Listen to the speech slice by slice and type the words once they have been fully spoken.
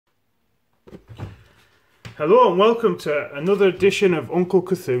Hello and welcome to another edition of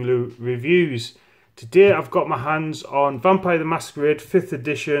Unclecthulu Reviews. Today I've got my hands on Vampire the Masquerade 5th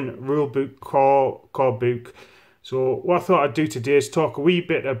edition rulebook core book. So what I thought I'd do today is talk a wee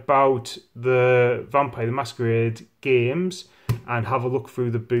bit about the Vampire the Masquerade games and have a look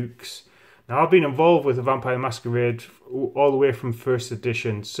through the books. Now I've been involved with the Vampire the Masquerade all the way from 1st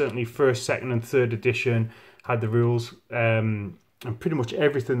edition, certainly 1st, 2nd and 3rd edition had the rules. And pretty much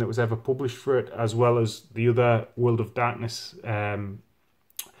everything that was ever published for it, as well as the other World of Darkness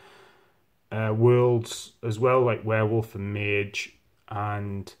worlds as well, like Werewolf and Mage.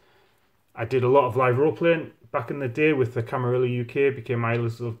 And I did a lot of live role-playing back in the day with the Camarilla UK, became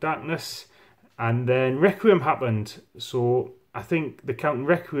Isles of Darkness. And then Requiem happened, so I think they're counting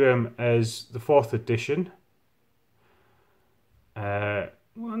Requiem as the 4th edition.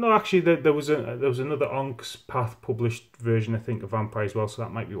 Well, no, actually, there was another Onk's Path published version, I think, of Vampire as well, so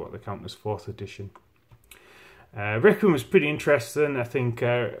that might be what they count as 4th edition. Requiem was pretty interesting. I think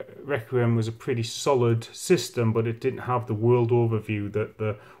Requiem was a pretty solid system, but it didn't have the world overview that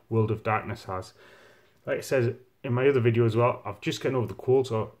the World of Darkness has. Like I said in my other video as well, I've just gotten over the cold,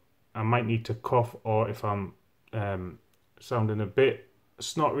 so I might need to cough, or if I'm sounding a bit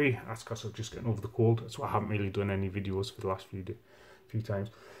snottery, that's because I'm just getting over the cold. That's why I haven't really done any videos for the last few times.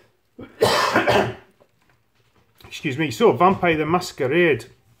 Excuse me. So Vampire the Masquerade.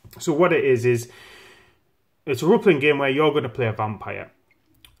 So what it is it's a role-playing game where you're going to play a vampire,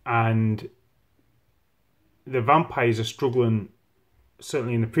 and the vampires are struggling,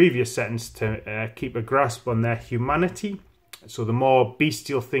 certainly in the previous settings, to keep a grasp on their humanity. So the more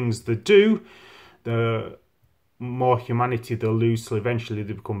bestial things they do, the more humanity they'll lose, till eventually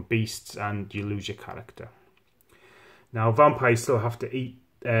they become beasts and you lose your character. Now, vampires still have to eat,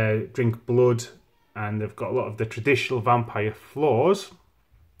 drink blood, and they've got a lot of the traditional vampire flaws.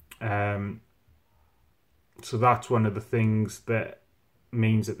 So that's one of the things that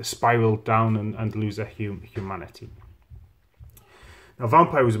means that they spiral down and lose their humanity. Now,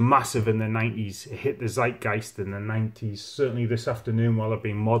 Vampire was massive in the 90s. It hit the zeitgeist in the 90s. Certainly this afternoon while I've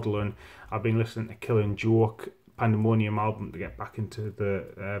been modelling, I've been listening to Killing Joke, Pandemonium album, to get back into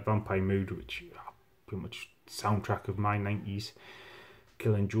the vampire mood, which pretty much soundtrack of my 90s.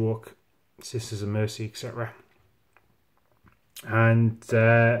 Killing Joke, Sisters of Mercy, etc. And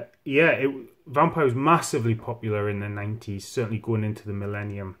Vampire was massively popular in the 90s, certainly going into the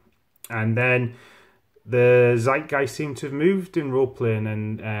millennium. And then the zeitgeist seemed to have moved in role-playing,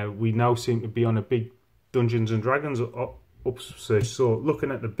 and we now seem to be on a big Dungeons and Dragons upsurge. So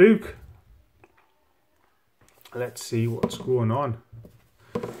looking at the book, let's see what's going on.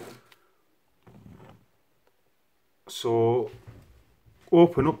 So,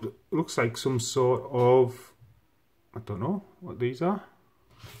 open up, looks like some sort of, I don't know what these are.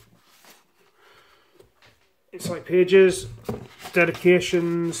 It's like pages,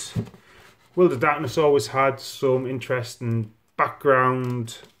 dedications. World of Darkness always had some interesting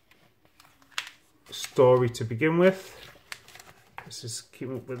background story to begin with. Let's just keep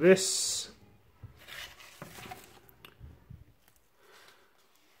up with this.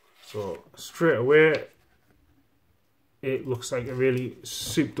 So, straight away, it looks like a really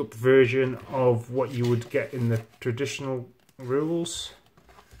souped up version of what you would get in the traditional rules.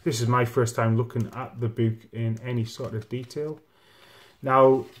 This is my first time looking at the book in any sort of detail.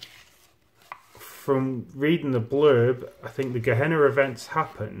 Now, from reading the blurb, I think the Gehenna events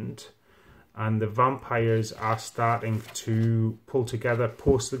happened and the vampires are starting to pull together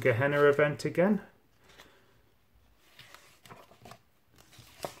post the Gehenna event again.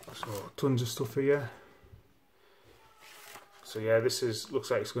 So, tons of stuff here. So yeah, looks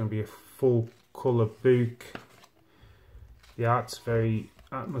like it's going to be a full colour book. The art's very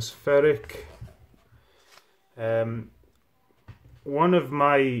atmospheric. One of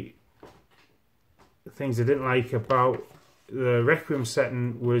my things I didn't like about the Requiem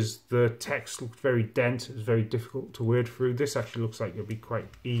setting was the text looked very dense. It was very difficult to wade through. This actually looks like it'll be quite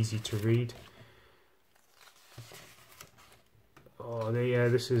easy to read. Oh, yeah,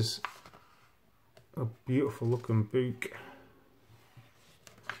 this is a beautiful looking book.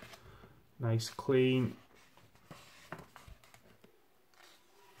 Nice, clean.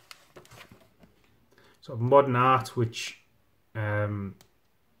 Sort of modern art which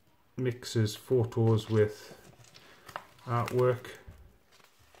mixes photos with artwork.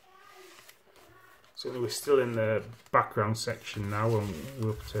 So we're still in the background section now, and we're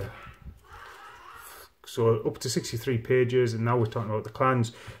up to 63 pages, and now we're talking about the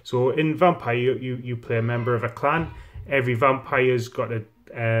clans. So in Vampire, you play a member of a clan. Every vampire's got a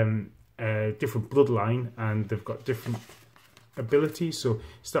different bloodline, and they've got different abilities. So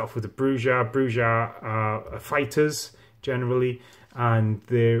start off with the Bruja. Bruja are fighters generally, and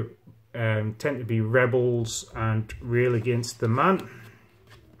they tend to be rebels and rail against the man.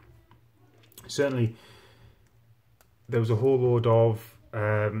 Certainly, there was a whole load of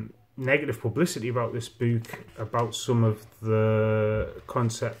negative publicity about this book, about some of the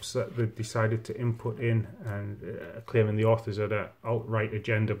concepts that they decided to input in, and claiming the authors had an outright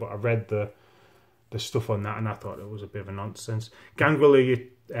agenda. But I read the stuff on that and I thought it was a bit of a nonsense. Gangrel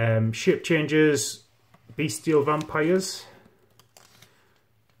are shape changers, bestial vampires,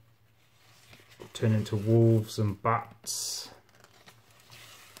 turn into wolves and bats.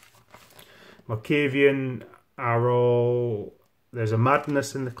 Malkavian are all... There's a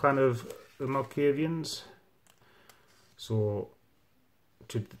madness in the clan of the Malkavians. So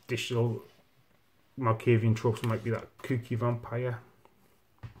traditional Malkavian tropes might be that kooky vampire.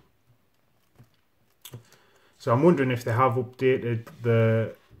 So I'm wondering if they have updated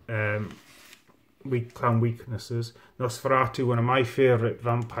the clan weaknesses. Nosferatu, one of my favourite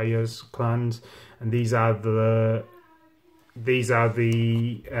vampires clans, and these are the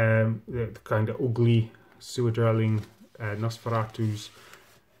kind of ugly sewer dwelling Nosferatus.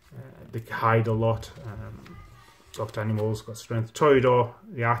 They hide a lot. Soft animals, got strength. Toreador,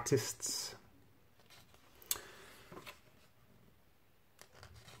 the artists.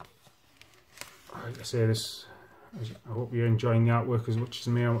 Like I say, this. I hope you're enjoying the artwork as much as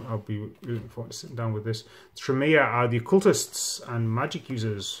me. I'll be looking forward to sitting down with this. Tremere are the occultists and magic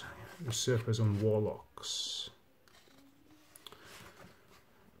users, usurpers and warlocks.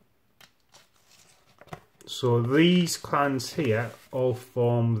 So these clans here all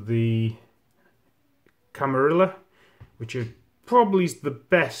form the Camarilla, which are probably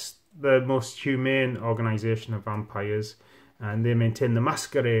the most humane organisation of vampires, and they maintain the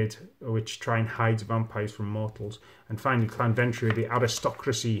masquerade, which try and hide vampires from mortals. And finally, Clan Ventrue, the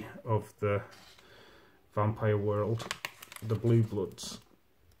aristocracy of the vampire world, the Blue Bloods.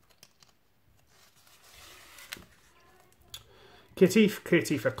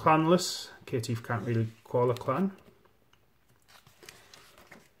 Caitiff are clanless. Caitiff can't really call a clan.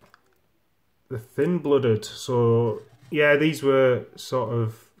 The Thin-Blooded. So yeah, these were sort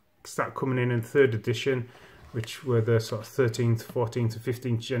of start coming in 3rd edition, which were the sort of 13th, 14th,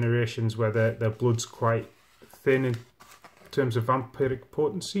 15th generations, where their blood's quite thin in terms of vampiric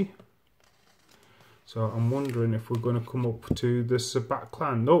potency. So I'm wondering if we're going to come up to the Sabbat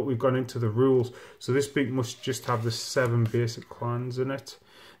clan. No, we've gone into the rules. So this book must just have the 7 basic clans in it.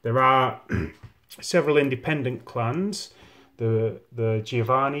 There are several independent clans. The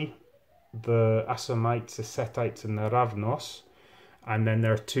Giovanni, the Assamites, the Setites and the Ravnos. And then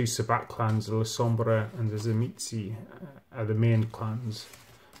there are 2 Sabbat clans, the La Sombra and the Zemitzi are the main clans.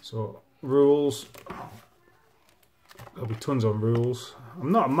 So rules, there'll be tons of rules.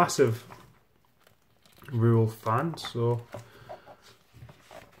 I'm not a massive rule fan, so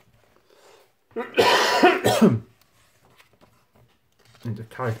into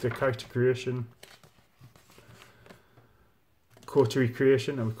character creation, coterie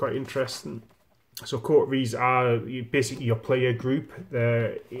creation, that was quite interesting. So coteries are basically your player group.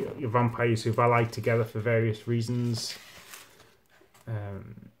 They're your vampires who've allied together for various reasons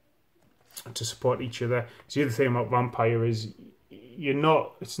to support each other. So the other thing about vampire is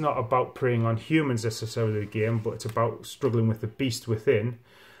it's not about preying on humans necessarily, the game, but it's about struggling with the beast within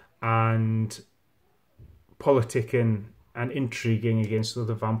and politicking and intriguing against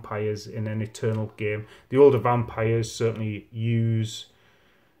other vampires in an eternal game. The older vampires certainly use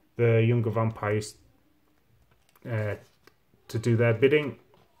the younger vampires to do their bidding.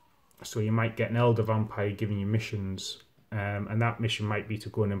 So you might get an elder vampire giving you missions, and that mission might be to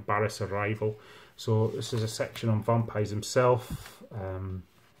go and embarrass a rival. So this is a section on vampires himself, and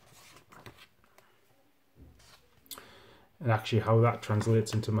actually how that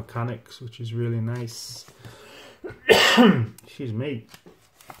translates into mechanics, which is really nice. Excuse me.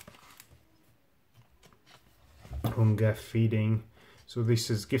 Hunger, feeding. So this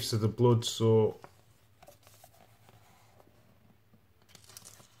is gifts of the blood. So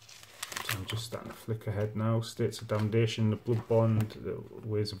I'm just starting to flick ahead now. States of damnation, the blood bond, the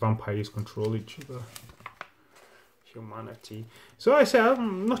ways vampires control each other, humanity. So I say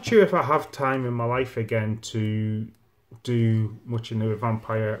I'm not sure if I have time in my life again to do much in the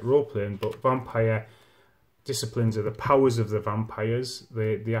vampire role-playing, but vampire disciplines are the powers of the vampires,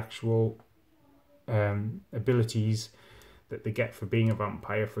 the actual abilities that they get for being a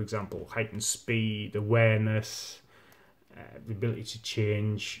vampire. For example, heightened speed, awareness, the ability to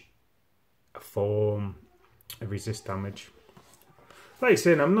change a form, resist damage. Like I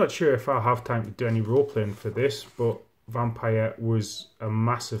said, I'm not sure if I'll have time to do any role-playing for this, but Vampire was a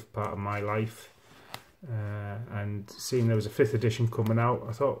massive part of my life. And seeing there was a 5th edition coming out,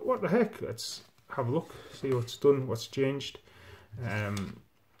 I thought, what the heck, let's have a look, see what's done, what's changed.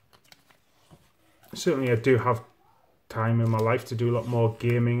 Certainly I do have time in my life to do a lot more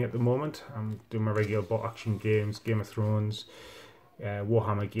gaming at the moment. I'm doing my regular bot action games, Game of Thrones,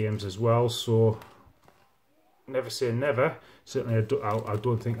 Warhammer games as well, so never say never. Certainly I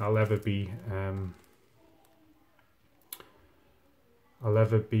don't think I'll ever be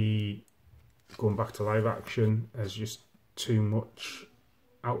going back to live action as just too much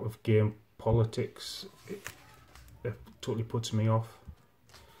out of game politics. It totally puts me off.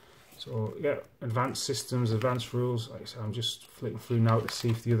 So yeah, advanced systems, advanced rules. Like I said, I'm just flicking through now to see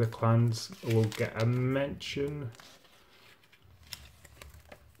if the other clans will get a mention.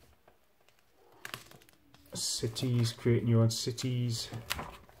 Cities, creating your own cities,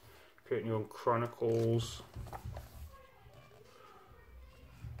 creating your own chronicles.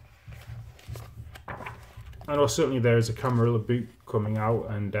 I know certainly there is a Camarilla book coming out,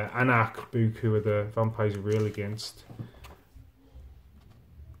 and an Ark book, who are the vampires rail against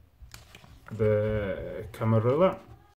the Camarilla.